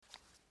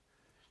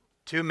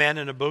Two men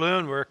in a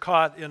balloon were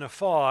caught in a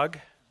fog,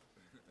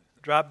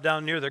 dropped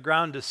down near the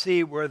ground to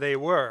see where they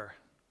were.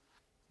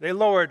 They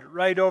lowered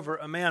right over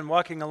a man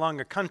walking along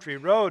a country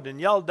road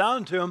and yelled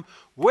down to him,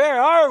 "Where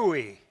are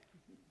we?"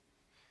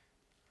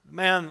 The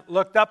man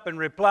looked up and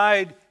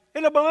replied,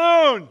 "In a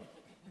balloon."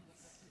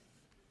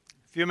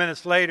 A few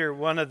minutes later,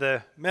 one of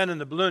the men in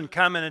the balloon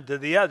commented to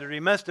the other,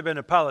 he must have been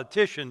a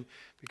politician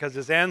because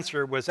his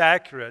answer was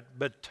accurate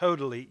but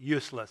totally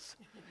useless.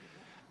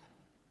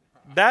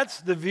 That's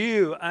the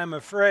view, I'm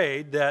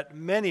afraid, that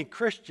many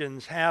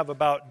Christians have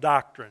about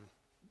doctrine.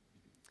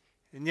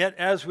 And yet,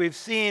 as we've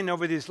seen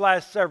over these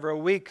last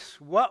several weeks,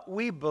 what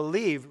we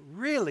believe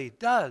really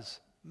does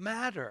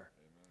matter.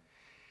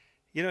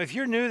 You know, if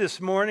you're new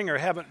this morning or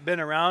haven't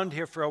been around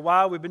here for a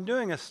while, we've been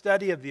doing a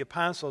study of the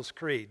Apostles'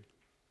 Creed.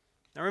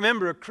 Now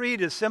remember, a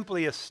creed is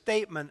simply a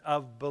statement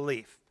of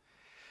belief.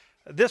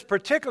 This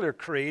particular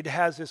creed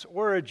has its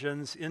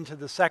origins into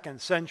the 2nd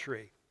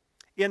century.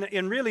 In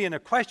a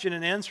question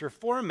and answer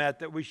format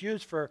that was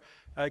used for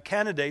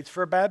candidates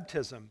for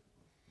baptism.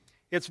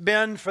 It's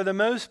been, for the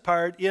most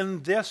part,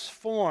 in this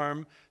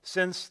form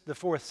since the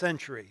 4th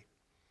century.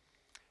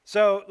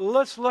 So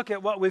let's look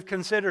at what we've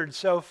considered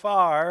so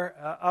far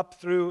up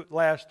through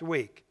last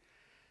week.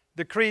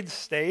 The creed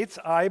states,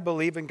 "I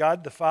believe in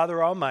God the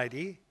Father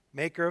Almighty,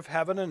 maker of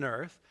heaven and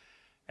earth,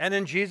 and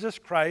in Jesus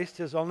Christ,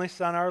 his only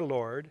Son, our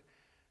Lord,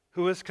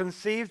 who was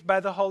conceived by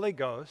the Holy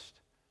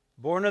Ghost,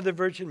 born of the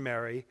Virgin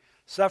Mary,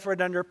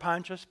 suffered under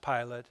Pontius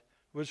Pilate,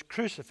 was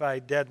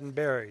crucified, dead, and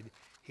buried.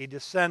 He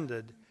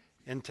descended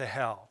into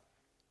hell."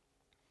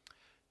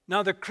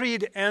 Now, the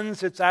creed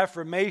ends its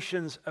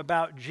affirmations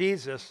about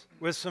Jesus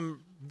with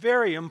some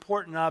very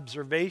important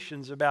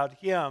observations about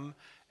him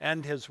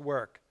and his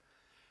work.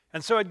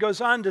 And so it goes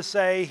on to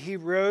say, he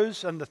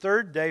rose on the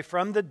 3rd day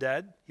from the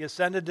dead, he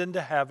ascended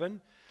into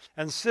heaven,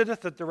 and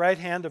sitteth at the right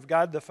hand of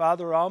God the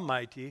Father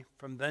Almighty.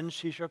 From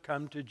thence he shall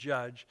come to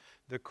judge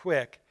the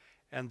quick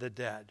and the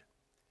dead.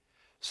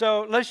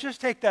 So let's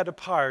just take that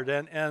apart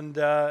and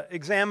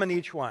examine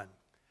each one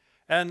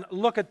and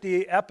look at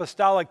the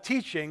apostolic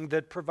teaching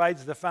that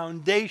provides the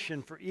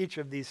foundation for each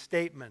of these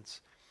statements.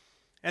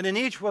 And in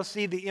each we'll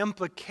see the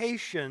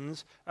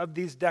implications of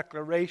these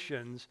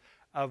declarations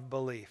of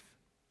belief.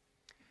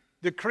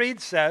 The creed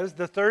says,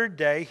 the 3rd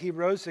day he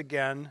rose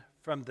again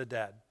from the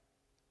dead.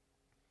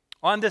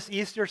 On this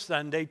Easter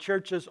Sunday,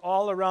 churches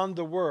all around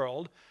the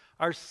world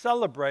are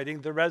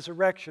celebrating the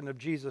resurrection of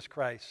Jesus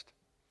Christ.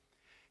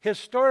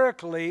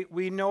 Historically,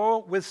 we know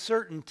with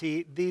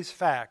certainty these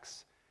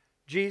facts.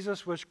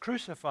 Jesus was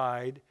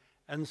crucified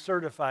and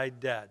certified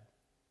dead.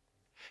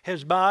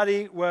 His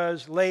body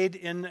was laid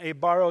in a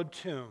borrowed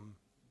tomb.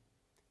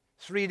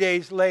 3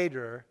 days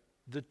later,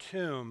 the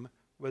tomb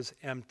was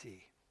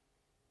empty.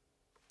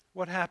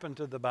 What happened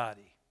to the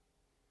body?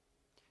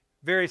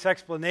 Various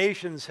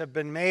explanations have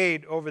been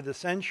made over the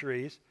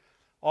centuries.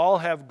 All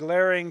have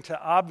glaring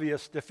to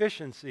obvious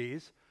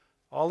deficiencies,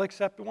 all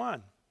except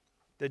one,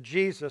 that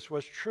Jesus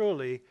was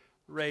truly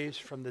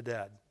raised from the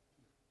dead.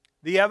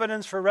 The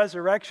evidence for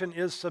resurrection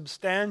is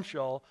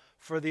substantial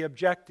for the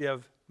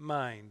objective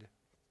mind.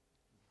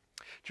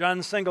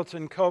 John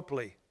Singleton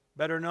Copley,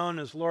 better known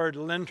as Lord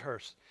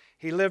Lyndhurst,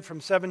 he lived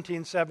from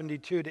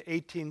 1772 to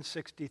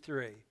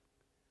 1863,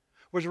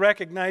 was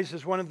recognized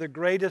as one of the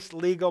greatest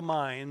legal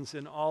minds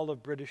in all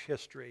of British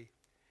history.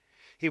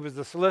 He was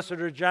the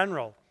Solicitor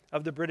General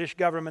of the British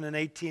government in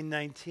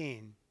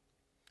 1819.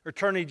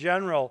 Attorney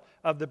General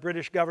of the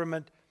British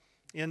government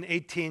in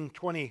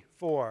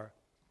 1824.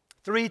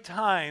 3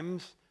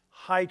 times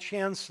High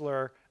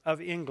Chancellor of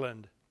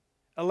England.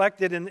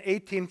 Elected in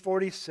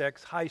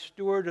 1846 High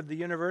Steward of the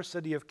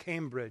University of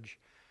Cambridge.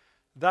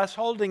 Thus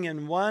holding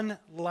in one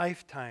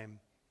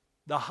lifetime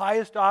the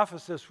highest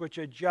offices which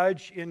a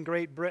judge in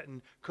Great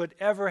Britain could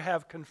ever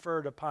have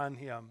conferred upon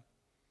him.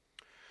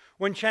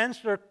 When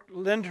Chancellor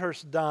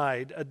Lyndhurst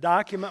died, a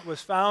document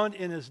was found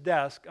in his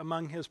desk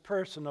among his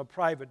personal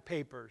private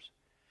papers,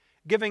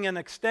 giving an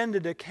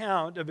extended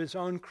account of his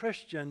own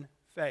Christian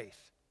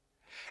faith.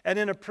 And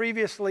in a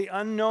previously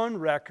unknown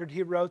record,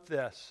 he wrote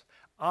this,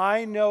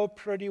 "I know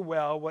pretty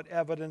well what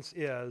evidence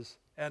is,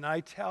 and I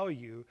tell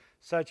you,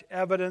 such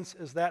evidence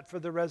as that for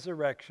the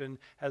resurrection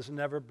has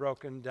never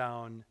broken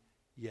down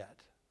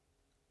yet."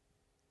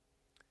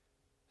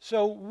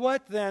 So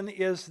what then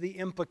is the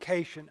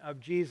implication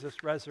of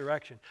Jesus'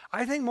 resurrection?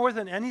 I think more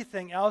than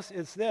anything else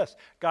is this: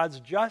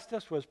 God's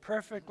justice was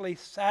perfectly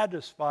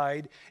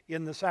satisfied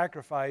in the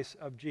sacrifice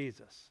of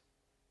Jesus.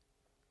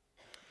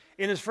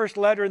 In his first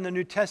letter in the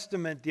New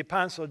Testament, the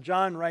Apostle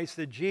John writes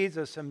that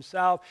Jesus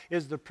himself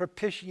is the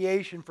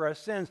propitiation for our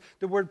sins.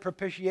 The word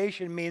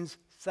propitiation means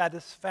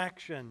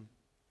satisfaction.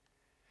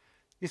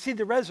 You see,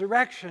 the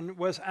resurrection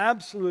was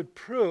absolute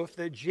proof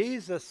that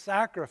Jesus'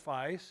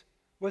 sacrifice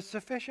was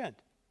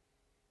sufficient.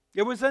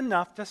 It was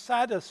enough to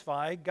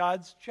satisfy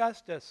God's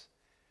justice.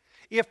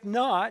 If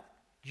not,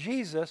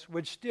 Jesus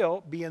would still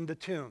be in the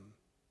tomb.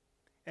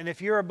 And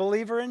if you're a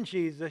believer in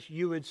Jesus,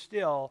 you would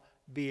still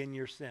be in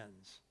your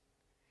sins.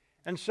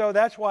 And so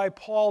that's why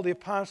Paul the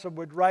apostle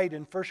would write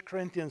in 1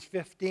 Corinthians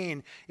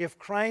 15, if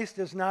Christ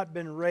has not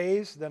been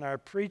raised, then our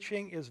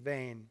preaching is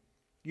vain.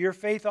 Your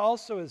faith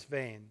also is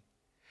vain.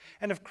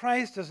 And if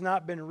Christ has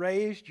not been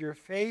raised, your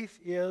faith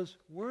is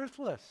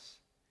worthless.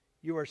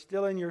 You are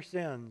still in your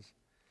sins.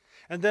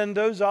 And then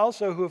those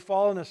also who have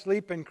fallen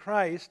asleep in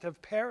Christ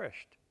have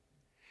perished.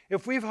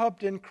 If we've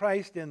hoped in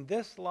Christ in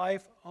this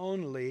life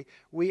only,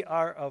 we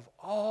are of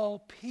all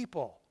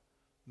people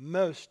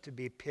most to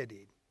be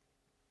pitied.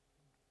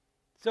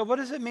 So what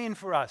does it mean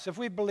for us if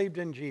we believed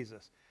in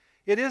Jesus?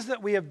 It is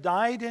that we have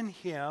died in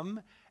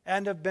him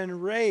and have been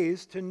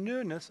raised to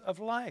newness of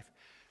life.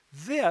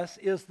 This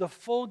is the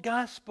full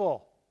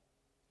gospel.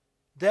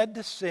 Dead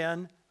to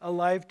sin,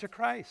 alive to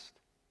Christ.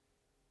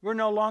 We're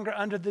no longer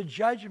under the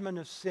judgment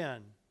of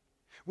sin.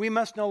 We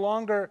must no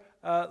longer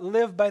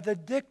live by the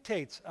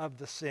dictates of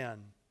the sin.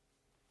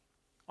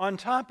 On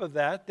top of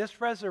that,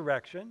 this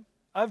resurrection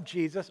of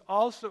Jesus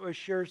also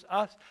assures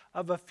us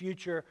of a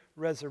future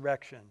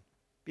resurrection.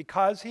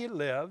 Because he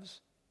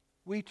lives,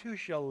 we too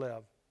shall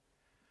live.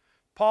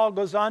 Paul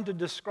goes on to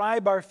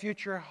describe our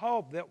future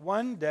hope that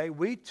one day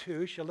we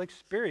too shall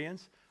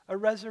experience a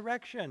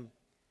resurrection.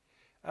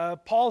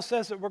 Paul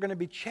says that we're going to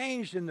be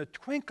changed in the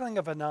twinkling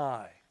of an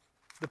eye.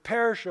 The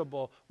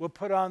perishable will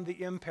put on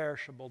the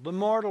imperishable. The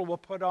mortal will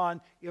put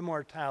on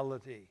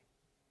immortality.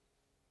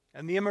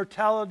 And the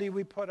immortality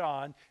we put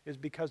on is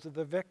because of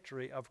the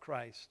victory of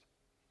Christ.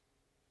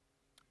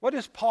 What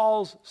is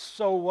Paul's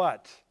so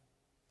what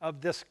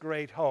of this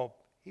great hope?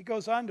 He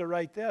goes on to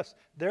write this,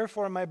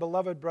 therefore, my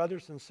beloved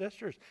brothers and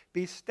sisters,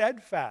 be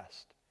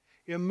steadfast,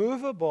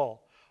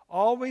 immovable,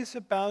 always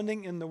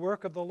abounding in the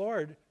work of the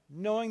Lord,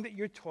 knowing that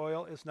your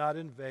toil is not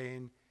in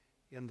vain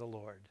in the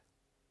Lord.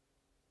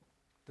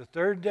 The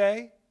third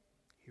day,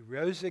 he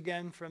rose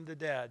again from the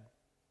dead.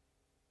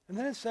 And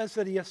then it says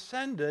that he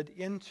ascended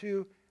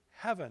into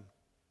heaven.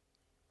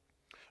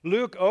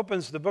 Luke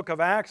opens the book of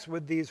Acts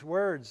with these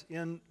words.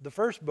 In the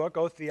first book,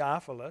 O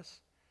Theophilus,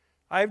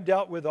 I've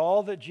dealt with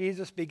all that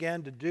Jesus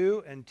began to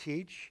do and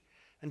teach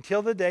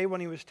until the day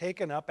when he was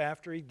taken up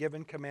after he'd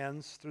given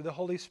commands through the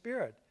Holy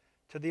Spirit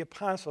to the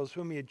apostles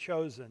whom he had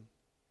chosen.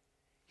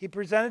 He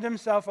presented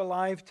himself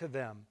alive to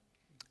them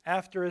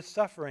after his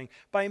suffering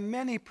by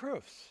many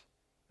proofs,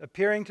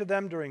 appearing to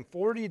them during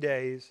 40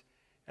 days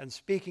and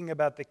speaking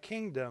about the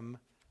kingdom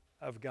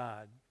of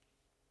God.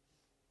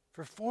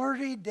 For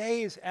 40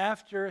 days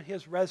after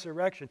his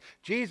resurrection,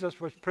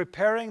 Jesus was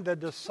preparing the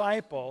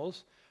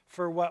disciples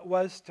for what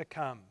was to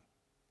come.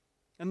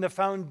 And the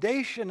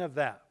foundation of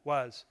that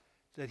was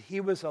that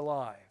he was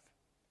alive,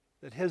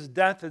 that his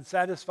death had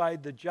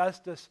satisfied the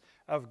justice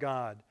of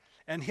God,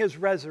 and his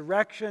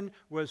resurrection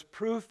was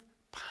proof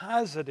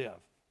positive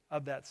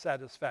of that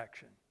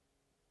satisfaction.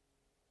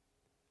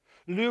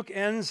 Luke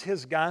ends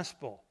his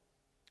gospel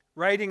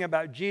writing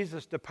about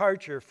Jesus'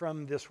 departure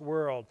from this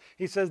world.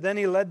 He says, then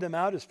he led them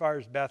out as far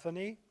as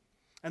Bethany,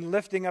 and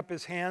lifting up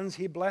his hands,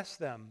 he blessed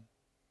them.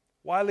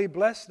 While he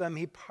blessed them,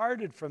 he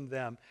parted from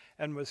them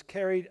and was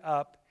carried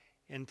up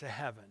into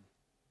heaven.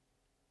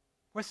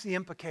 What's the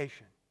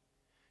implication?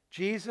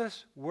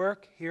 Jesus'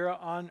 work here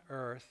on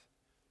earth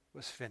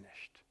was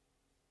finished.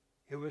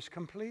 It was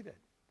completed.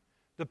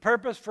 The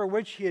purpose for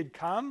which he had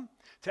come,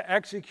 to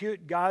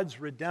execute God's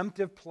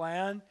redemptive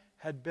plan,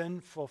 had been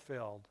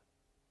fulfilled.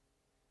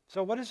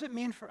 So what does it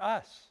mean for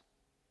us?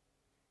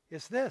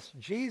 It's this: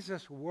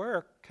 Jesus'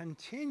 work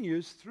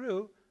continues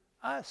through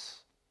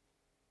us.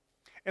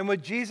 And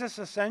with Jesus'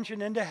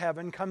 ascension into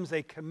heaven comes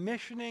a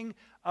commissioning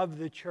of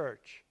the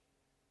church,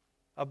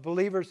 of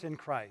believers in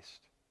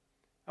Christ.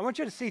 I want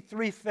you to see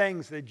three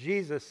things that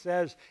Jesus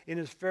says in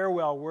his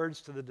farewell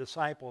words to the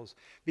disciples,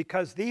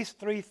 because these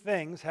three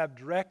things have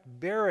direct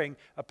bearing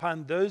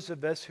upon those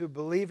of us who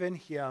believe in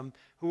him,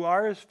 who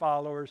are his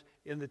followers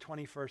in the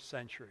 21st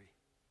century.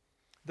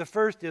 The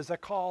first is a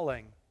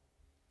calling.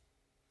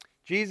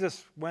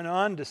 Jesus went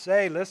on to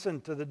say,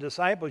 listen to the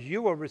disciples,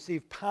 you will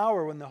receive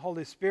power when the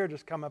Holy Spirit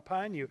has come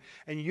upon you,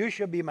 and you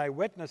shall be my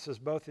witnesses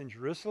both in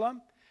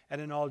Jerusalem and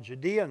in all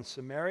Judea and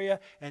Samaria,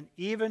 and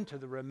even to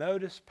the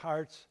remotest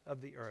parts of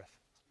the earth.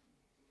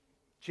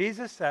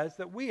 Jesus says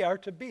that we are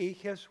to be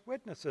his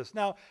witnesses.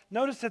 Now,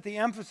 notice that the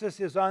emphasis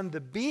is on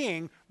the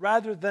being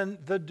rather than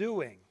the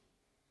doing.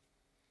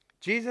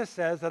 Jesus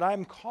says that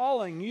I'm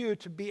calling you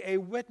to be a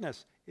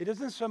witness. It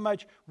isn't so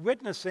much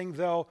witnessing,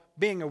 though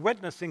being a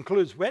witness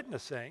includes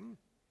witnessing,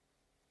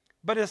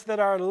 but it's that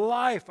our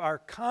life, our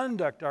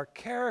conduct, our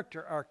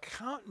character, our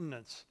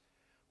countenance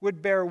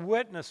would bear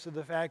witness to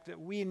the fact that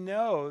we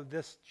know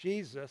this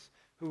Jesus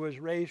who was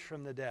raised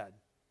from the dead.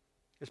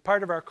 It's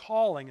part of our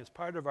calling, it's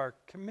part of our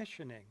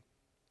commissioning.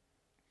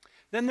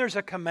 Then there's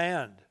a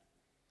command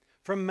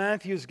from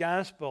Matthew's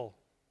gospel.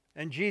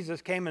 And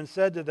Jesus came and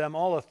said to them,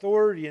 all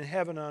authority in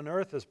heaven and on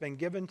earth has been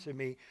given to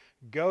me.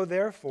 Go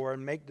therefore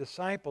and make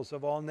disciples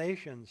of all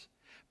nations,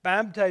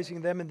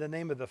 baptizing them in the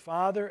name of the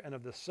Father and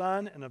of the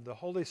Son and of the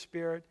Holy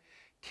Spirit,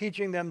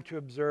 teaching them to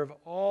observe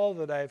all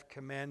that I have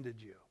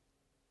commanded you.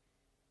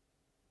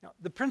 Now,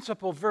 the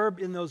principal verb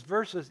in those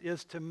verses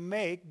is to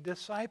make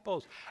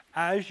disciples.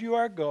 As you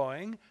are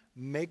going,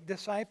 make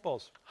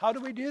disciples. How do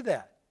we do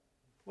that?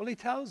 Well, he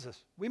tells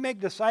us. We make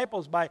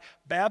disciples by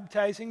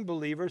baptizing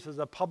believers as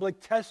a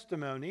public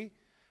testimony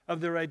of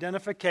their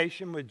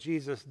identification with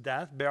Jesus'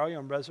 death,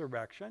 burial, and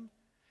resurrection.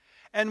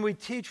 And we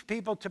teach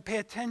people to pay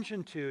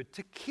attention to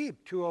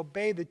keep, to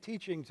obey the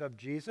teachings of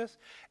Jesus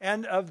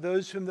and of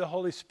those whom the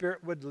Holy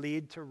Spirit would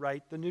lead to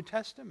write the New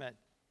Testament.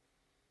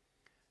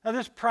 Now,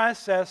 this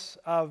process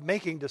of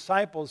making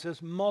disciples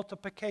is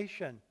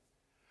multiplication,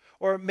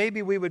 or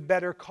maybe we would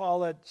better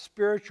call it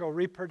spiritual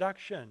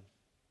reproduction.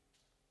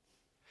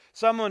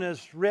 Someone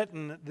has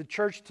written, the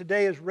church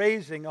today is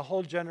raising a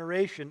whole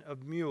generation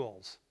of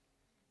mules.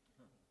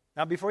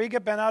 Now, before you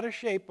get bent out of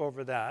shape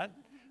over that,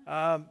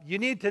 you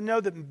need to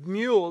know that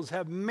mules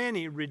have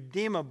many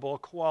redeemable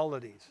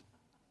qualities.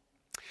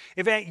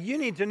 In fact, you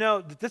need to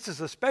know that this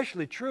is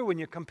especially true when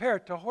you compare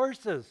it to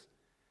horses.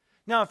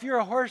 Now, if you're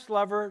a horse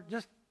lover,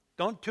 just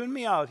don't tune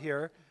me out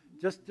here.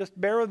 Just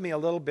bear with me a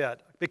little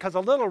bit, because a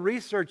little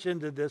research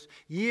into this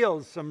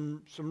yields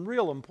some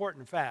real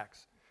important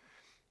facts.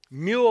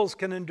 Mules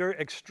can endure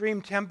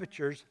extreme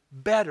temperatures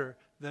better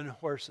than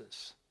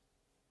horses.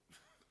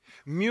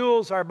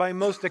 Mules are, by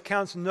most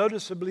accounts,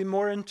 noticeably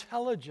more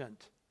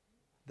intelligent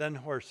than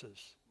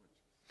horses.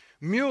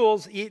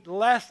 Mules eat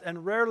less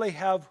and rarely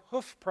have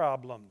hoof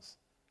problems,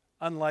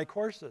 unlike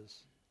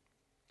horses.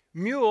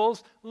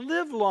 Mules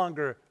live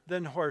longer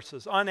than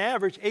horses, on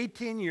average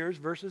 18 years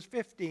versus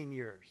 15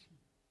 years.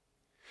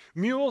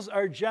 Mules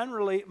are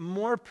generally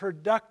more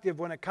productive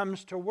when it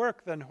comes to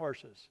work than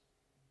horses.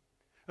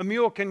 A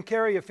mule can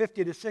carry a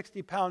 50 to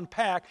 60 pound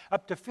pack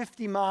up to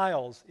 50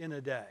 miles in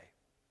a day.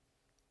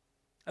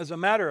 As a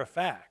matter of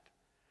fact,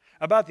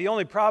 about the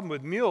only problem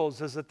with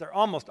mules is that they're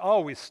almost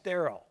always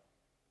sterile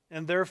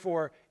and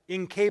therefore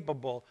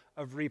incapable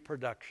of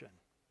reproduction.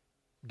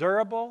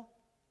 Durable?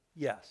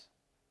 Yes.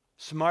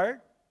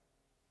 Smart?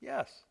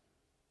 Yes.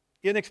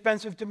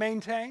 Inexpensive to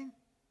maintain?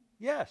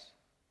 Yes.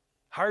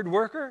 Hard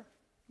worker?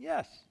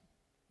 Yes.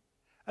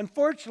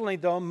 Unfortunately,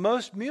 though,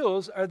 most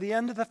mules are the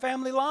end of the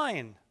family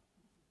line.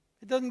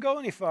 It doesn't go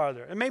any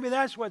farther. And maybe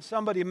that's what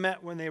somebody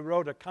meant when they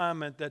wrote a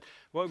comment that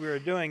what we were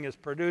doing is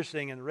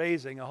producing and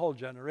raising a whole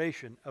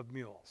generation of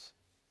mules.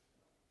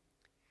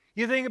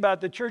 You think about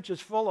it, the church is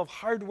full of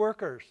hard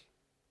workers.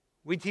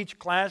 We teach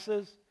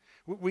classes.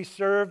 We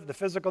serve the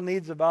physical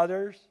needs of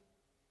others.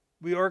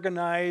 We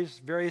organize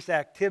various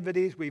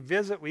activities. We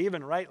visit. We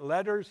even write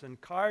letters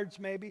and cards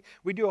maybe.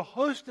 We do a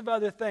host of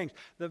other things.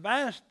 The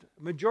vast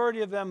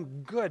majority of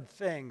them good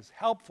things,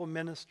 helpful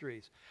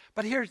ministries.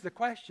 But here's the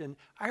question.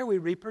 Are we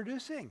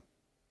reproducing?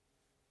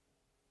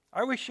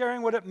 Are we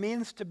sharing what it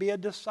means to be a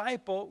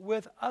disciple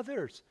with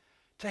others?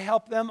 To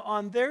help them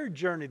on their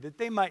journey, that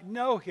they might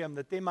know Him,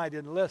 that they might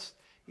enlist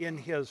in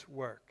His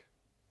work.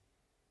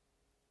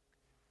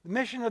 The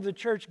mission of the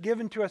church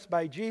given to us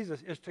by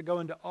Jesus is to go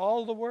into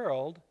all the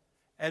world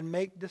and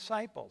make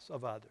disciples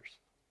of others.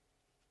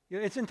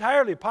 It's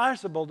entirely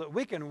possible that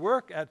we can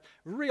work at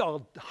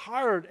real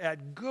hard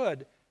at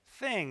good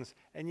things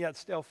and yet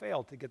still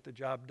fail to get the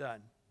job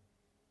done.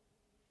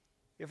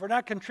 If we're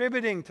not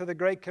contributing to the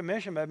Great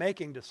Commission by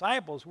making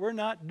disciples, we're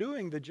not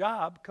doing the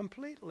job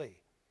completely.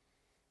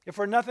 If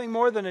we're nothing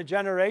more than a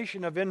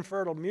generation of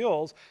infertile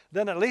mules,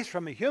 then at least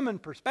from a human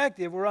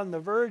perspective, we're on the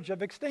verge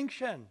of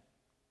extinction.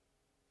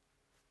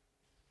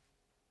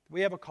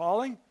 We have a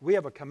calling, we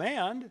have a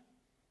command,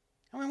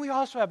 and we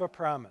also have a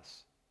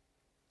promise.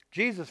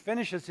 Jesus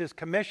finishes His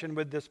commission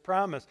with this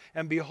promise,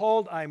 and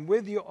behold, I'm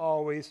with you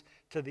always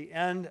to the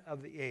end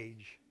of the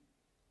age.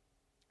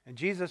 And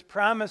Jesus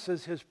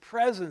promises His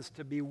presence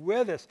to be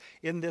with us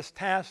in this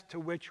task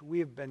to which we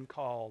have been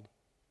called.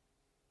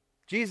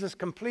 Jesus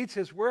completes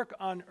His work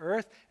on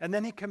earth, and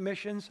then He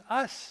commissions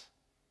us,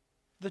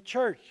 the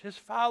church, His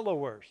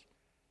followers,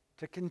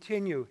 to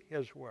continue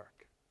His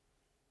work.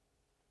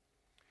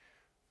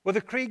 Well,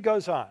 the creed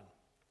goes on.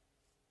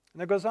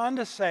 And it goes on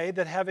to say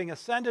that having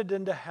ascended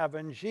into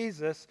heaven,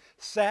 Jesus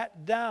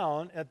sat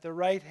down at the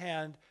right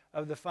hand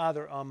of the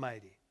Father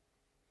Almighty.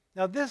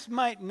 Now, this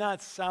might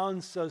not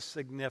sound so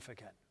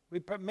significant.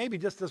 Maybe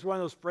just as one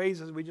of those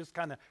phrases we just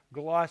kind of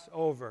gloss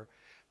over.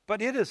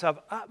 But it is of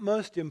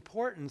utmost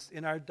importance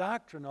in our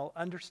doctrinal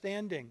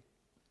understanding.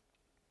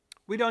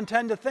 We don't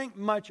tend to think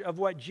much of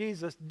what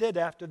Jesus did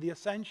after the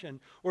ascension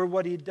or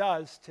what He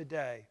does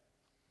today.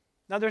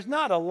 Now, there's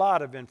not a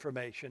lot of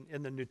information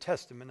in the New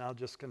Testament, I'll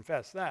just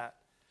confess that.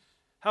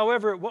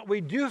 However, what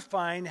we do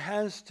find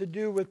has to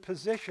do with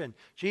position.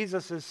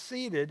 Jesus is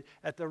seated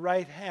at the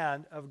right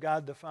hand of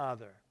God the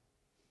Father.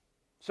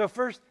 So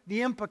first,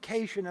 the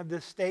implication of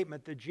this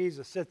statement that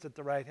Jesus sits at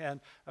the right hand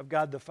of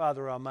God the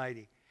Father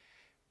Almighty.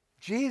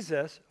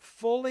 Jesus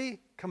fully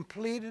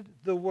completed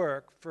the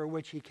work for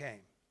which He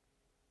came,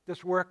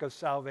 this work of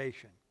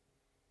salvation.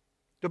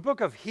 The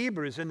book of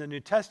Hebrews in the New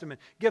Testament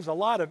gives a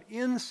lot of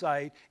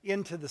insight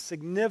into the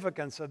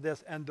significance of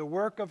this and the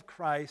work of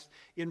Christ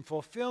in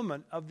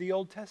fulfillment of the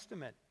Old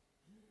Testament.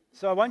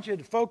 So I want you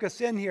to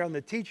focus in here on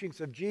the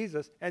teachings of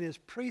Jesus and His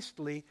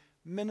priestly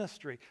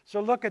ministry.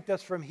 So look at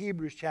this from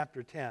Hebrews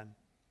chapter 10.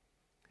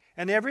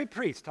 And every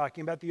priest,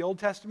 talking about the Old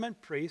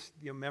Testament priests,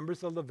 the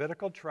members of the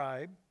Levitical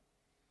tribe,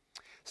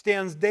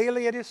 stands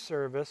daily at his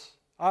service,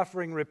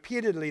 offering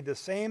repeatedly the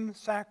same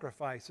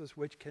sacrifices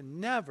which can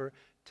never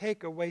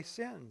take away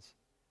sins.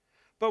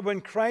 But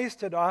when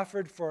Christ had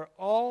offered for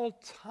all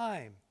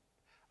time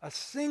a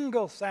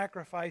single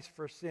sacrifice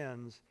for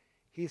sins,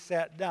 he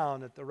sat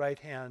down at the right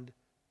hand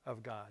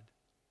of God.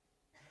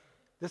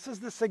 This is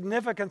the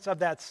significance of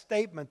that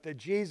statement that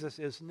Jesus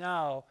is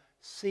now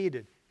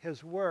seated.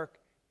 His work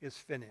is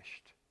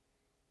finished.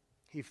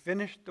 He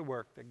finished the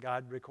work that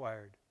God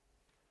required.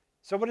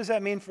 So what does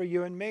that mean for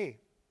you and me?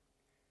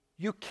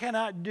 You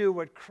cannot do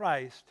what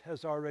Christ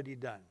has already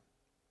done.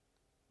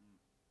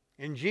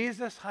 In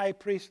Jesus' high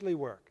priestly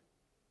work,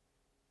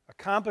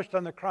 accomplished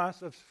on the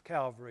cross of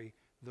Calvary,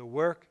 the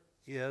work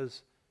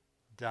is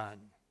done.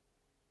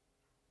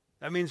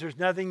 That means there's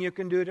nothing you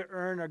can do to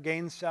earn or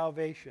gain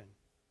salvation.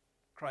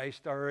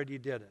 Christ already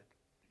did it.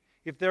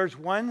 If there's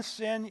one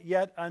sin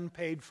yet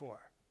unpaid for,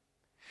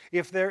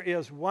 if there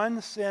is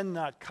one sin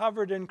not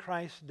covered in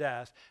Christ's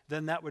death,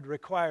 then that would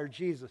require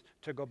Jesus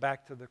to go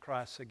back to the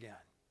cross again.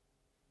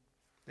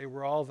 They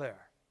were all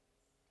there,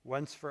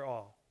 once for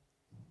all.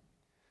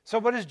 So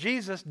what is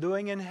Jesus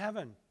doing in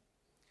heaven?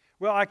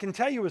 Well, I can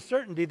tell you with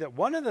certainty that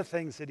one of the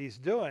things that he's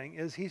doing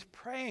is he's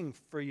praying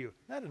for you.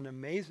 Isn't that an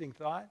amazing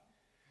thought?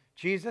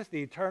 Jesus,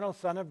 the eternal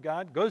Son of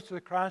God, goes to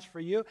the cross for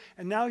you,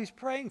 and now he's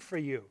praying for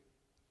you.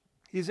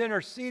 He's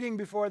interceding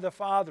before the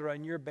Father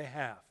on your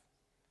behalf.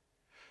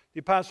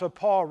 The Apostle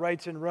Paul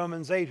writes in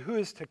Romans 8, who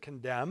is to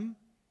condemn?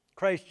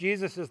 Christ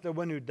Jesus is the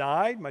one who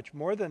died, much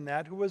more than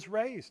that, who was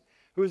raised,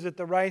 who is at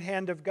the right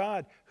hand of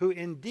God, who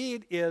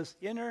indeed is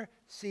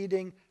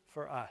interceding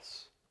for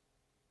us.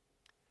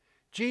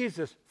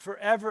 Jesus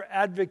forever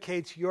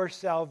advocates your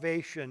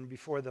salvation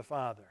before the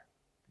Father.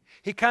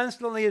 He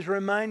constantly is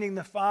reminding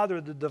the Father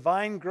of the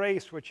divine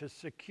grace which has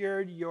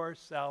secured your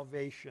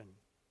salvation.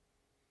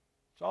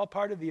 It's all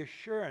part of the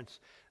assurance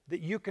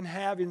that you can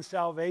have in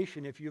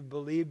salvation if you've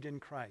believed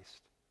in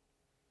Christ.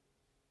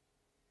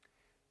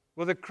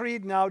 Well, the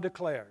Creed now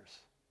declares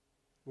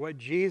what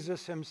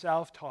Jesus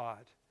himself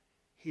taught.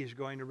 He's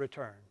going to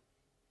return.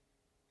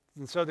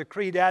 And so the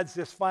Creed adds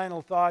this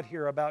final thought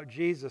here about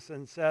Jesus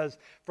and says,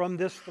 from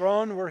this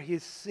throne where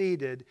he's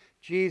seated,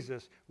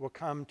 Jesus will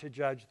come to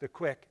judge the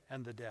quick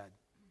and the dead.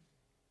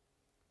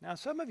 Now,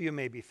 some of you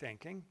may be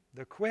thinking,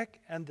 the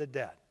quick and the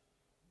dead.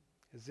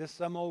 Is this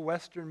some old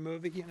Western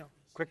movie,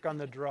 quick on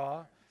the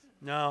draw?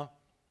 No.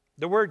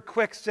 The word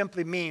quick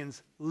simply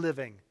means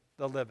living,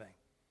 the living.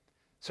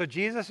 So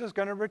Jesus is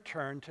going to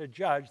return to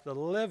judge the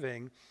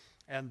living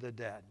and the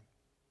dead.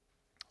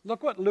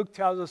 Look what Luke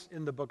tells us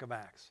in the book of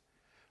Acts.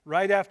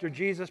 Right after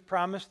Jesus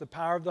promised the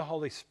power of the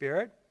Holy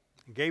Spirit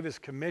and gave his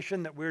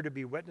commission that we're to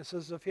be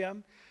witnesses of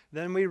him,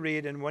 then we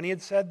read, and when he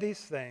had said these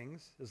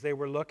things, as they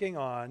were looking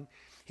on,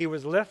 he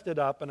was lifted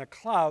up, and a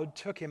cloud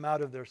took him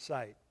out of their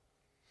sight.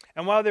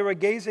 And while they were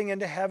gazing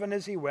into heaven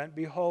as he went,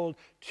 behold,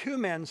 two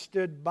men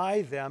stood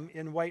by them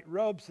in white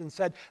robes and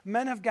said,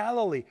 Men of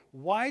Galilee,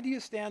 why do you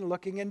stand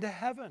looking into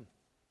heaven?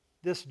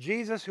 This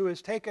Jesus who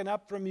is taken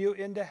up from you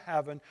into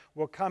heaven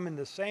will come in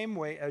the same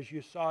way as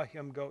you saw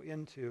him go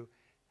into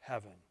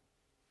heaven.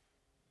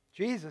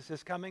 Jesus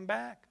is coming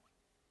back.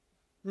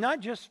 Not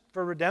just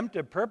for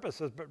redemptive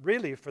purposes, but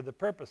really for the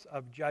purpose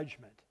of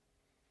judgment.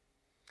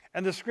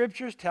 And the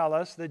scriptures tell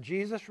us that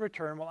Jesus'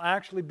 return will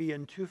actually be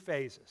in two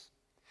phases.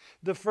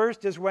 The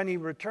first is when he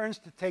returns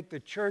to take the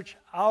church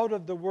out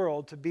of the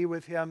world to be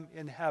with him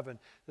in heaven.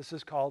 This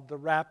is called the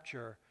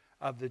rapture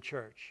of the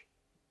church.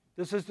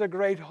 This is the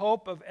great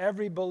hope of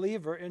every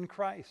believer in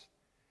Christ.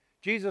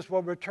 Jesus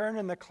will return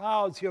in the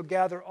clouds. He'll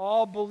gather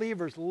all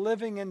believers,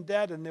 living and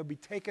dead, and they'll be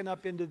taken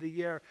up into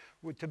the air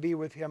to be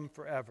with him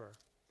forever.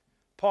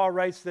 Paul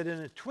writes that in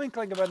a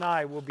twinkling of an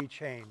eye we'll be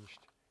changed.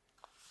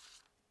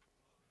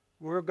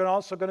 We're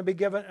also going to be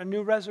given a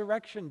new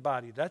resurrection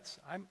body.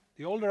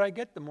 The older I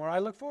get, the more I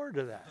look forward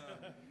to that.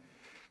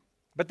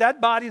 But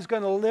that body is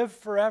going to live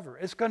forever.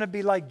 It's going to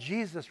be like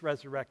Jesus'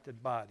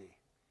 resurrected body.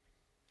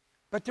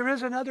 But there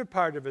is another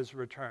part of his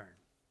return.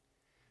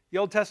 The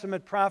Old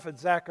Testament prophet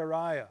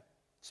Zechariah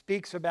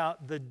speaks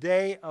about the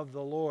day of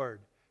the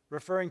Lord,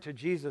 referring to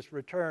Jesus'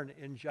 return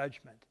in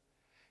judgment.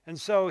 And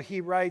so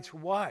he writes,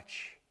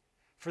 Watch,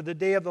 for the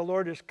day of the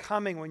Lord is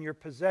coming when your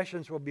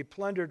possessions will be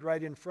plundered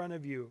right in front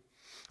of you.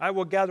 I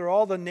will gather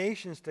all the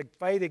nations to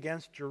fight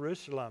against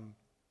Jerusalem.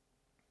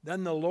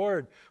 Then the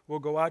Lord will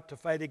go out to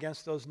fight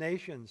against those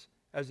nations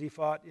as he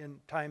fought in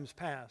times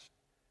past.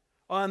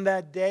 On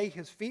that day,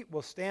 his feet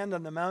will stand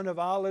on the Mount of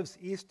Olives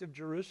east of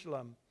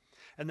Jerusalem.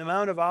 And the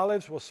Mount of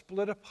Olives will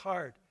split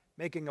apart,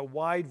 making a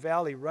wide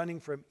valley running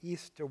from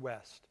east to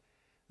west.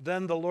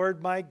 Then the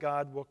Lord my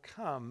God will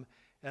come,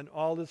 and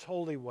all his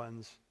holy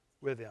ones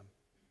with him.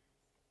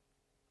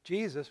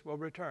 Jesus will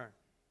return.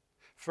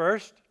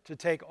 First, to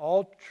take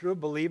all true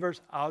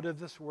believers out of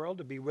this world,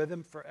 to be with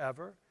him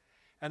forever.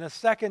 And a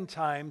second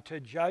time, to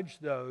judge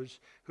those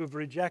who've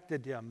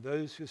rejected him,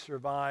 those who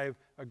survive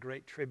a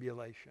great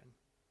tribulation.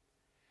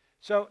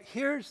 So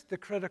here's the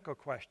critical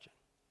question,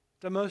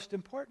 the most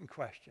important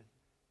question.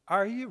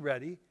 Are you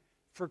ready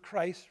for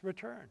Christ's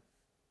return?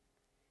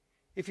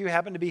 If you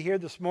happen to be here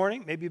this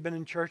morning, maybe you've been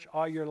in church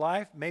all your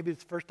life, maybe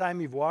it's the first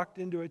time you've walked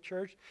into a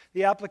church,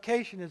 the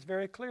application is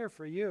very clear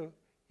for you.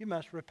 You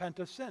must repent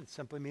of sin.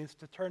 Simply means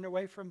to turn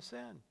away from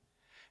sin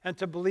and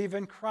to believe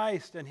in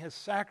Christ and his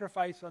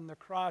sacrifice on the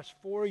cross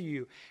for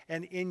you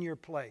and in your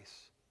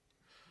place.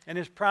 And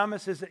his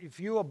promise is that if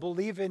you will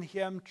believe in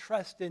him,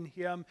 trust in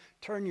him,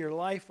 turn your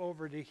life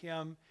over to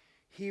him,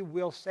 he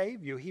will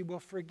save you. He will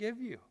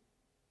forgive you.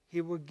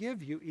 He will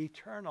give you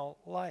eternal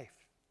life.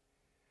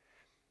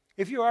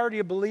 If you're already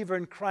a believer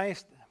in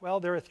Christ, well,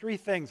 there are three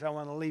things I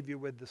want to leave you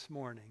with this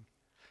morning.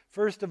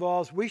 First of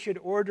all, is we should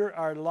order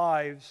our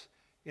lives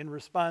in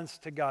response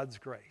to God's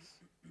grace.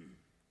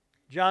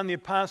 John the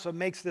Apostle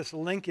makes this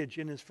linkage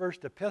in his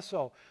first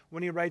epistle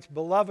when he writes,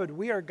 "Beloved,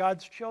 we are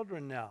God's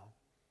children now,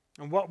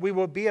 and what we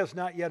will be has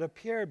not yet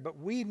appeared, but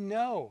we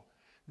know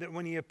that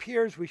when he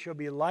appears we shall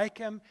be like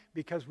him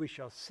because we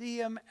shall see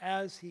him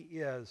as he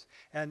is.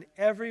 And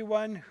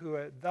everyone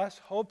who thus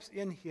hopes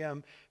in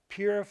him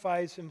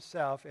purifies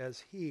himself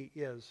as he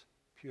is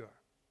pure."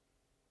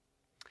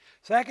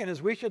 Second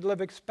is we should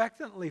live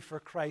expectantly for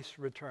Christ's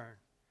return.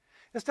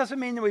 This doesn't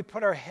mean that we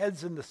put our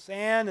heads in the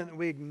sand and that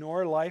we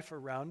ignore life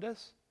around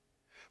us,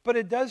 but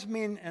it does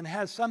mean and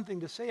has something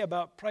to say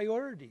about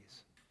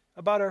priorities,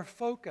 about our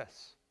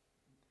focus.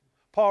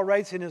 Paul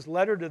writes in his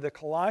letter to the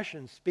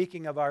Colossians,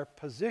 speaking of our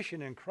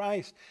position in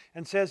Christ,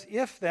 and says,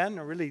 "If then,"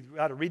 or really we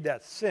ought to read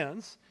that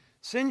since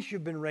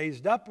you've been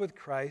raised up with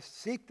Christ,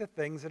 seek the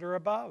things that are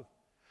above,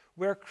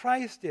 where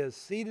Christ is,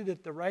 seated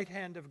at the right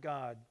hand of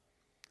God.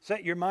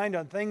 Set your mind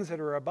on things that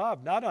are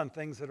above, not on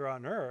things that are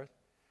on earth.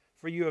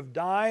 For you have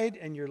died,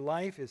 and your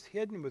life is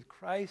hidden with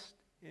Christ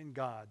in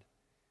God.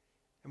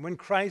 And when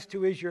Christ,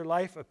 who is your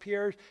life,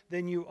 appears,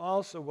 then you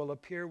also will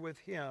appear with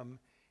him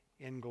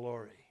in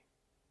glory.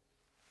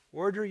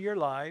 Order your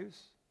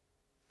lives,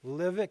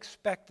 live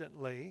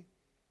expectantly,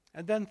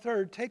 and then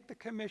third, take the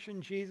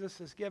commission Jesus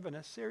has given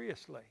us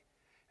seriously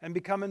and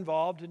become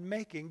involved in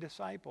making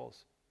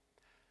disciples.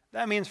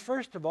 That means,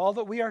 first of all,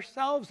 that we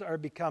ourselves are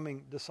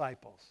becoming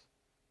disciples.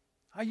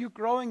 Are you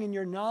growing in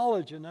your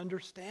knowledge and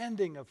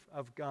understanding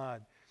of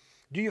God?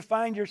 Do you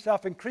find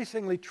yourself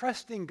increasingly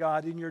trusting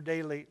God in your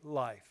daily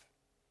life?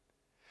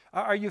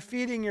 Are you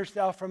feeding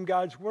yourself from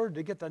God's Word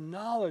to get the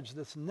knowledge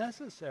that's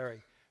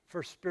necessary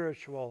for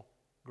spiritual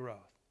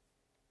growth?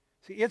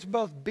 See, it's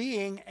both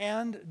being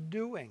and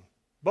doing.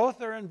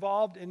 Both are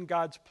involved in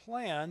God's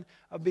plan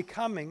of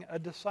becoming a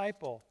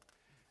disciple.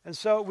 And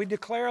so we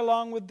declare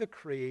along with the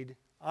creed,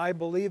 "I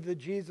believe that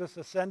Jesus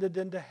ascended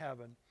into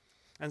heaven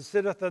and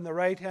sitteth on the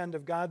right hand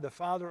of God the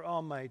Father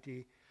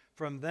Almighty.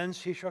 From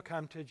thence he shall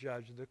come to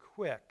judge the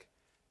quick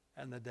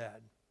and the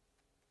dead."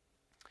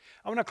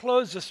 I want to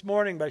close this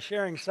morning by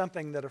sharing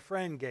something that a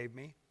friend gave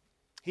me.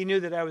 He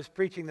knew that I was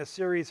preaching the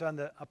series on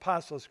the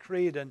Apostles'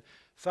 Creed and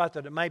thought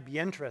that it might be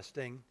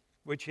interesting,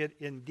 which it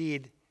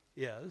indeed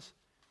is.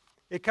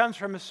 It comes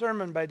from a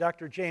sermon by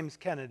Dr. James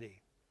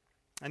Kennedy.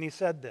 And he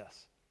said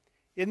this: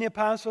 "In the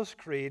Apostles'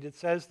 Creed, it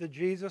says that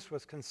Jesus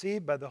was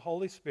conceived by the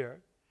Holy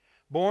Spirit,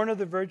 born of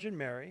the Virgin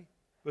Mary,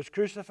 was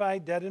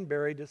crucified, dead, and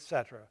buried,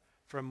 etc.,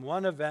 from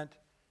one event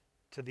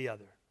to the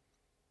other.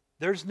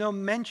 There's no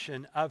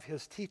mention of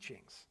his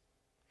teachings.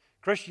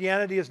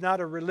 Christianity is not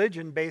a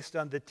religion based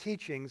on the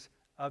teachings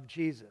of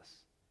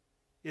Jesus.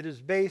 It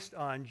is based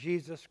on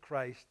Jesus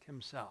Christ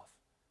himself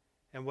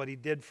and what he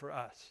did for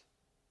us.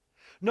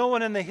 No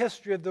one in the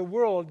history of the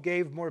world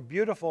gave more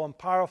beautiful and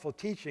powerful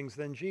teachings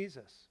than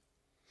Jesus.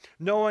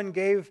 No one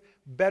gave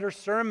better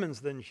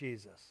sermons than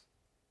Jesus.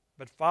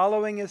 But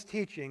following his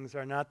teachings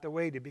are not the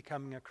way to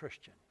becoming a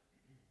Christian.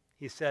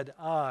 He said,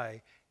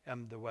 'I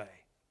am the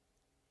way.'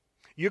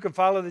 You can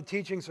follow the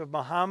teachings of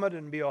Muhammad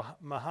and be a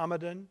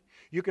Mohammedan.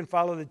 You can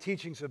follow the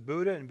teachings of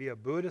Buddha and be a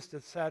Buddhist,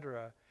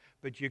 etc.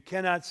 But you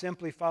cannot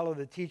simply follow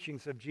the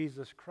teachings of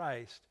Jesus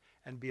Christ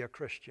and be a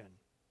Christian.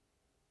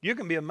 You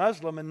can be a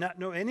Muslim and not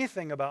know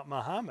anything about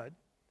Muhammad.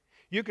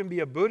 You can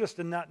be a Buddhist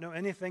and not know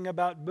anything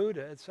about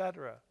Buddha,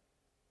 etc.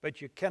 But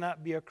you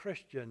cannot be a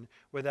Christian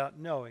without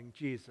knowing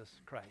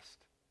Jesus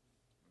Christ.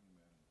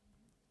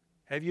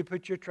 Have you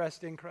put your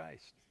trust in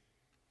Christ?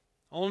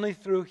 Only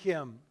through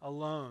him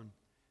alone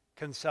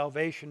can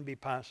salvation be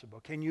possible.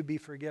 Can you be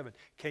forgiven?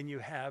 Can you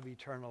have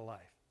eternal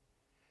life?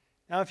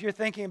 Now, if you're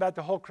thinking about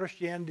the whole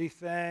Christianity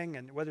thing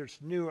and whether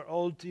it's new or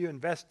old to you,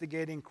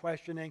 investigating,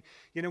 questioning,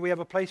 we have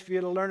a place for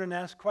you to learn and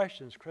ask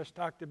questions. Chris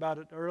talked about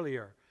it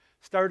earlier.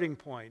 Starting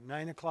point,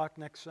 9 o'clock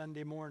next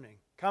Sunday morning.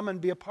 Come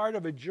and be a part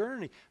of a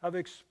journey of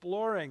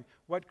exploring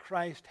what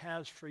Christ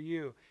has for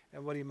you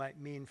and what he might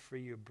mean for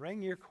you.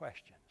 Bring your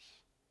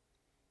questions.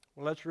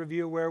 Well, let's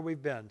review where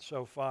we've been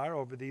so far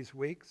over these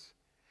weeks.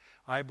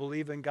 I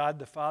believe in God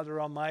the Father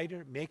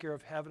Almighty, maker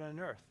of heaven and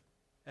earth,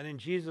 and in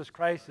Jesus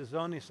Christ, his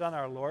only Son,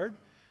 our Lord,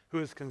 who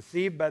was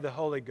conceived by the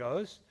Holy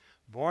Ghost,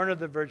 born of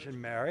the Virgin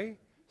Mary,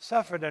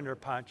 suffered under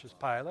Pontius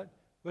Pilate,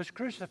 was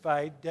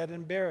crucified, dead,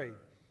 and buried.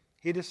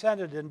 He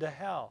descended into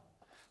hell.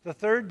 The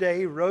third day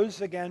he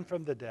rose again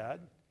from the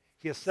dead.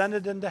 He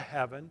ascended into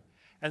heaven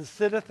and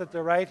sitteth at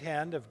the right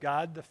hand of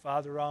God the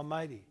Father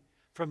Almighty.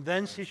 From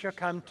thence he shall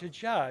come to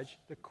judge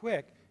the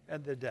quick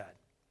and the dead.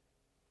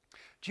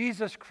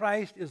 Jesus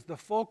Christ is the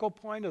focal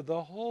point of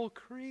the whole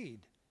creed.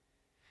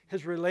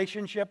 His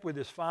relationship with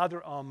his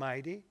Father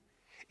Almighty,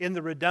 in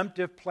the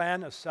redemptive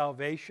plan of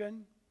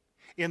salvation,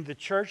 in the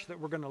church that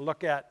we're going to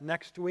look at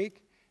next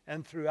week,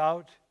 and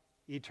throughout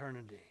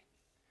eternity.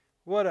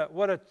 What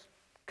a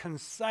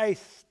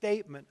concise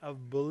statement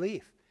of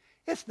belief.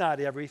 It's not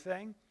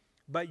everything,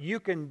 but you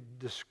can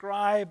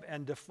describe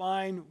and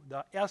define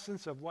the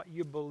essence of what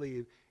you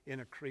believe in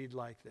a creed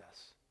like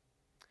this.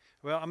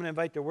 Well, I'm going to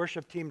invite the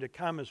worship team to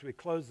come as we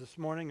close this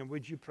morning, and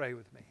would you pray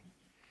with me?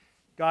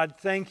 God,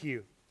 thank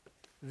you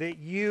that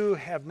you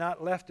have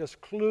not left us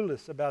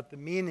clueless about the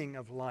meaning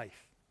of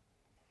life.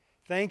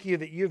 Thank you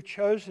that you've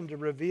chosen to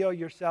reveal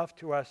yourself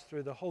to us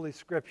through the Holy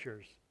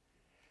Scriptures.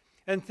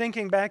 And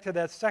thinking back to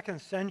that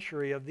 2nd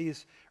century of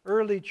these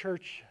early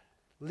church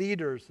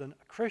leaders and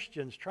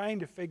Christians trying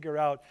to figure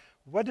out,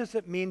 what does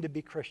it mean to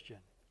be Christian?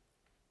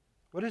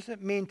 What does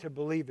it mean to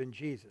believe in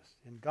Jesus,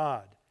 in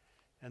God,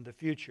 and the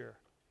future?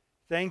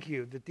 Thank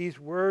you that these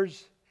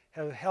words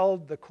have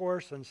held the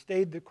course and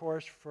stayed the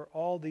course for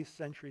all these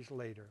centuries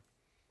later.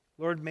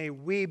 Lord, may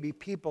we be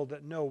people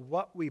that know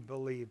what we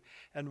believe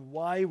and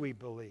why we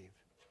believe.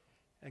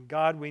 And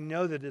God, we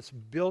know that it's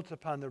built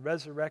upon the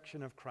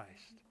resurrection of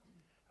Christ,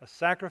 a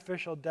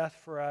sacrificial death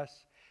for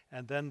us,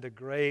 and then the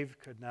grave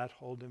could not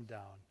hold him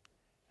down.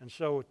 And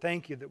so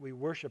thank you that we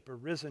worship a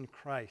risen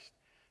Christ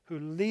who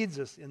leads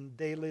us in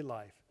daily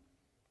life.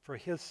 For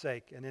his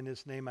sake and in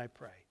his name I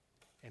pray.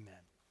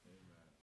 Amen.